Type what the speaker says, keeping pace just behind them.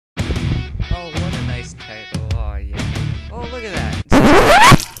this title. Oh, yeah. Oh, look at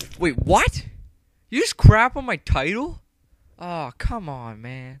that. Wait, what? You just crap on my title? Oh, come on,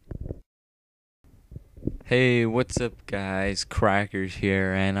 man. Hey, what's up, guys? Crackers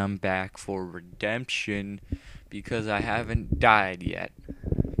here, and I'm back for redemption because I haven't died yet.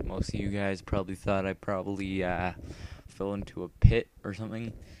 Most of you guys probably thought I fell into a pit or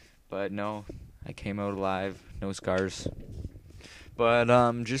something, but no, I came out alive, no scars. But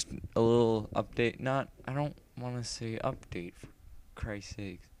just a little update. I don't want to say update, for Christ's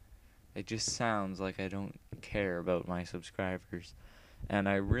sake. It just sounds like I don't care about my subscribers. And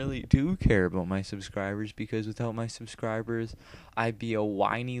I really do care about my subscribers, because without my subscribers, I'd be a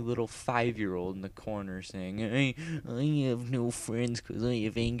whiny little 5-year-old in the corner saying, I have no friends because I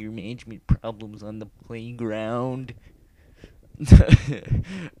have anger management problems on the playground.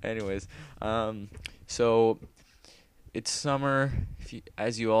 Anyways, so it's summer,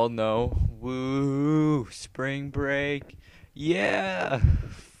 as you all know. Woo! Spring break. Yeah!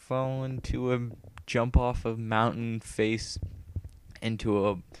 Fall into a jump off a mountain face into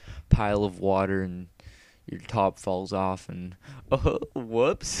a pile of water and your top falls off and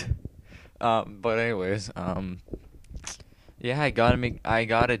whoops. But anyways, yeah, I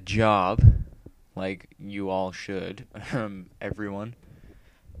got a job, like you all should, everyone.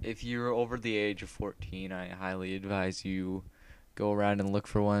 If you're over the age of 14, I highly advise you go around and look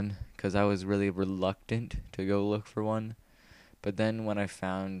for one, because I was really reluctant to go look for one. But then when I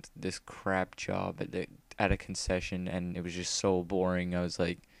found this crap job at a concession and it was just so boring, I was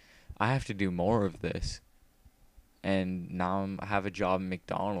like, I have to do more of this. And now I have a job at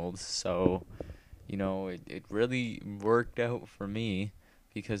McDonald's, so, it really worked out for me,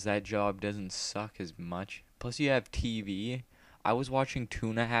 because that job doesn't suck as much. Plus you have TV. I was watching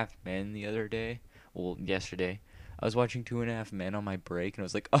 2.5 Men the other day. Well, yesterday. I was watching 2.5 Men on my break, and I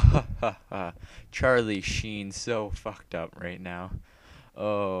was like, Charlie Sheen's so fucked up right now.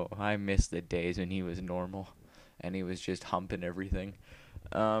 Oh, I miss the days when he was normal, and he was just humping everything.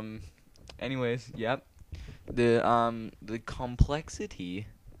 Anyways, yep. The complexity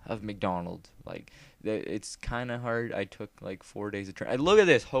of McDonald's, it's kind of hard. I took, 4 days of training. Look at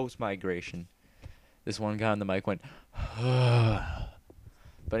this host migration. This one guy on the mic went, But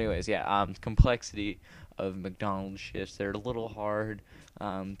anyways, yeah, complexity of McDonald's shifts. They're a little hard.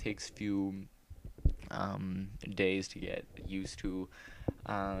 Takes a few days to get used to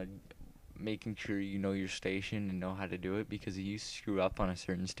making sure you know your station and know how to do it, because if you screw up on a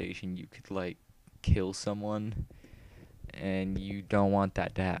certain station, you could kill someone, and you don't want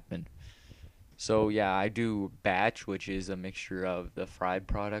that to happen. So yeah, I do batch, which is a mixture of the fried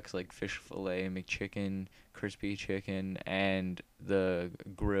products like fish fillet, McChicken, crispy chicken, and the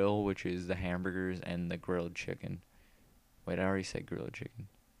grill, which is the hamburgers and the grilled chicken. Wait, I already said grilled chicken.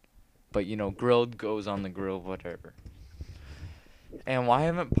 But grilled goes on the grill, whatever. And why I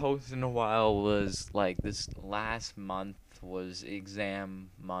haven't posted in a while was this last month was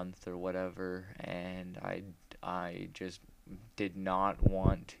exam month or whatever, and I just did not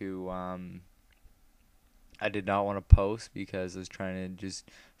want to post, because I was trying to just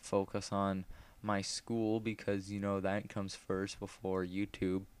focus on my school, because that comes first before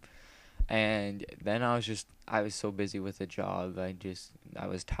YouTube. And then I was so busy with the job, I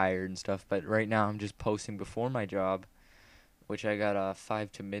was tired and stuff. But right now I'm just posting before my job, which I got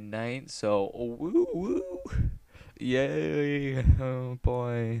 5 to midnight. So woo, yay, oh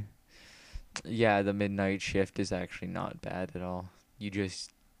boy. Yeah, the midnight shift is actually not bad at all. You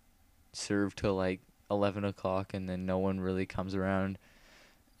just serve till 11 o'clock, and then no one really comes around,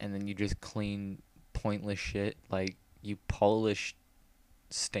 and then you just clean pointless shit, you polish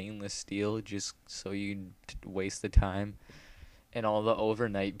stainless steel just so you waste the time. And all the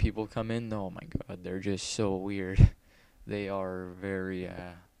overnight people come in, oh my god, they're just so weird. They are very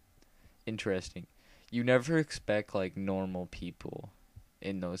interesting. You never expect normal people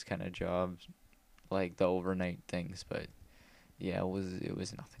in those kind of jobs, the overnight things, but yeah, it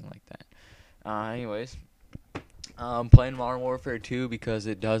was nothing like that. Anyways, playing Modern Warfare 2 because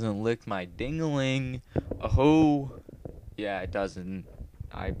it doesn't lick my ding-a-ling. Oh, yeah, it doesn't.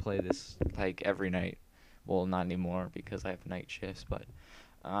 I play this every night. Well, not anymore because I have night shifts, but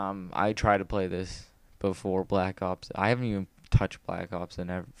I try to play this before Black Ops. I haven't even touched Black Ops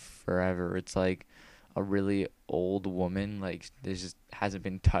in forever. It's a really old woman. This just hasn't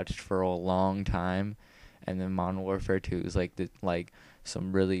been touched for a long time. And then Modern Warfare 2 is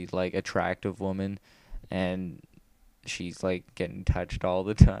some really attractive woman, and she's getting touched all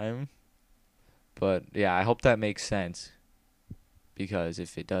the time. But yeah, I hope that makes sense, because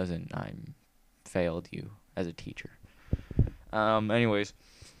if it doesn't, I failed you as a teacher. Anyways,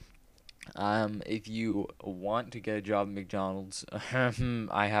 If you want to get a job at McDonald's,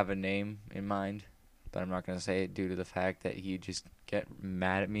 I have a name in mind, but I'm not gonna say it due to the fact that he just get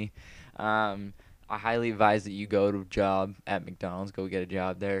mad at me. Um, I highly advise that you go to a job at McDonald's. Go get a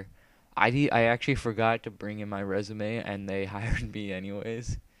job there. I actually forgot to bring in my resume, and they hired me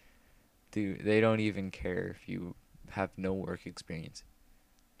anyways. Dude, they don't even care if you have no work experience.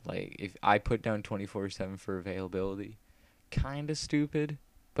 Like, if I put down 24/7 for availability, kind of stupid,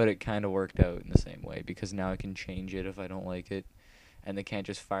 but it kind of worked out in the same way because now I can change it if I don't like it, and they can't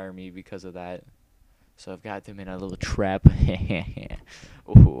just fire me because of that. So I've got them in a little trap.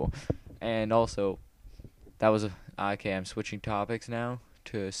 Ooh. And also, that was okay. I'm switching topics now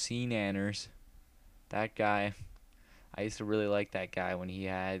to C Nanners. That guy, I used to really like that guy when he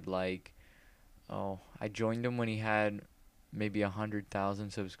had like, oh, I joined him when he had maybe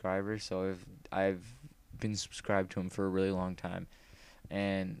 100,000 subscribers. So I've been subscribed to him for a really long time,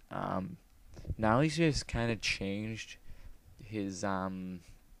 and now he's just kind of changed his how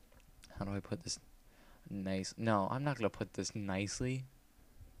do I put this nice? No, I'm not gonna put this nicely.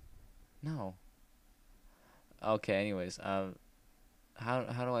 No. Okay. Anyways, how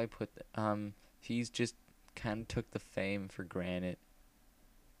do I put he's just kind of took the fame for granted,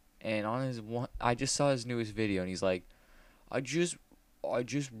 and on his one, I just saw his newest video, and he's like, I just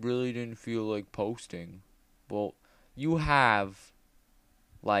really didn't feel like posting. Well, you have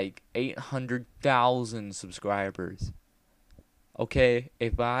like 800,000 subscribers. Okay,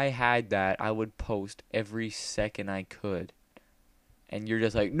 if I had that, I would post every second I could. And you're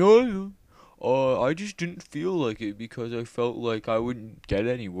just like, no, I just didn't feel like it because I felt like I wouldn't get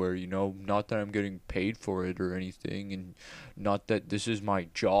anywhere, you know? Not that I'm getting paid for it or anything, and not that this is my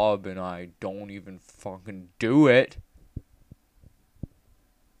job and I don't even fucking do it.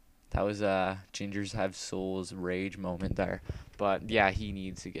 That was Gingers Have Souls rage moment there. But yeah, he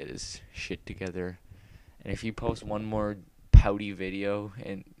needs to get his shit together. And if he posts one more pouty video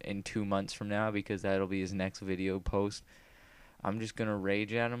in 2 months from now, because that'll be his next video post, I'm just gonna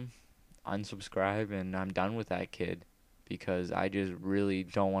rage at him, unsubscribe, and I'm done with that kid. Because I just really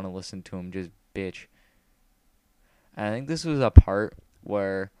don't want to listen to him just bitch. And I think this was a part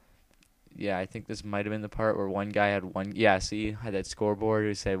where, yeah, I think this might have been the part where one guy had one. Yeah, see, had that scoreboard.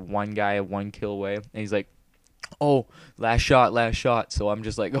 It said one guy at 1 kill away, and he's like, "Oh, last shot, last shot." So I'm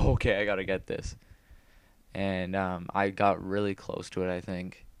just like, oh, "Okay, I gotta get this." And I got really close to it. I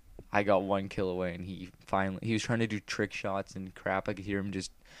think I got 1 kill away, and he was trying to do trick shots and crap. I could hear him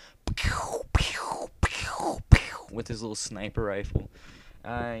just with his little sniper rifle.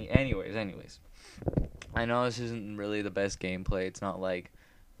 Anyways, I know this isn't really the best gameplay. It's not like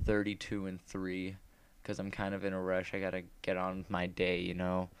 32-3, because I'm kind of in a rush. I gotta get on with my day, you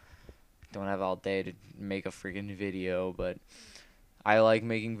know. Don't have all day to make a freaking video, but I like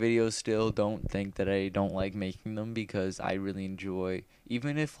making videos still. Don't think that I don't like making them, because I really enjoy,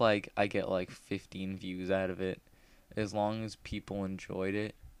 even if like I get like 15 views out of it, as long as people enjoyed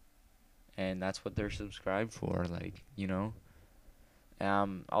it, and that's what they're subscribed for, like, you know.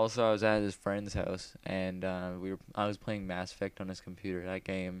 Also, I was at his friend's house, and I was playing Mass Effect on his computer. That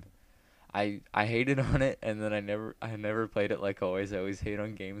game, I hated on it, and then I never played it. Like always, I always hate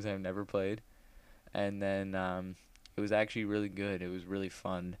on games I've never played. And then it was actually really good. It was really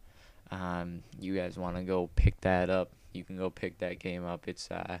fun. You guys want to go pick that up? You can go pick that game up. It's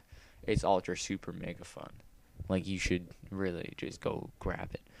ultra super mega fun. Like, you should really just go grab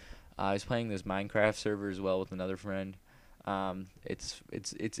it. I was playing this Minecraft server as well with another friend. It's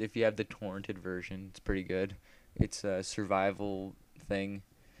if you have the torrented version, it's pretty good. It's a survival thing.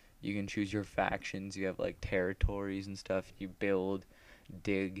 You can choose your factions. You have like territories and stuff. You build,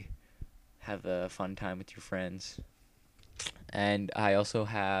 dig, have a fun time with your friends. And I also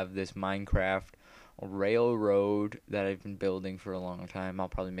have this Minecraft railroad that I've been building for a long time. I'll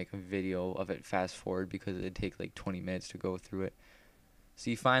probably make a video of it fast forward, because it'd take like 20 minutes to go through it.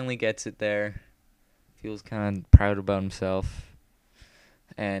 So he finally gets it there. Feels kind of proud about himself.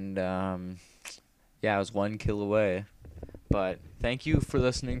 And yeah, I was 1 kill away. But thank you for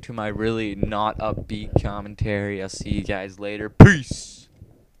listening to my really not upbeat commentary. I'll see you guys later. Peace!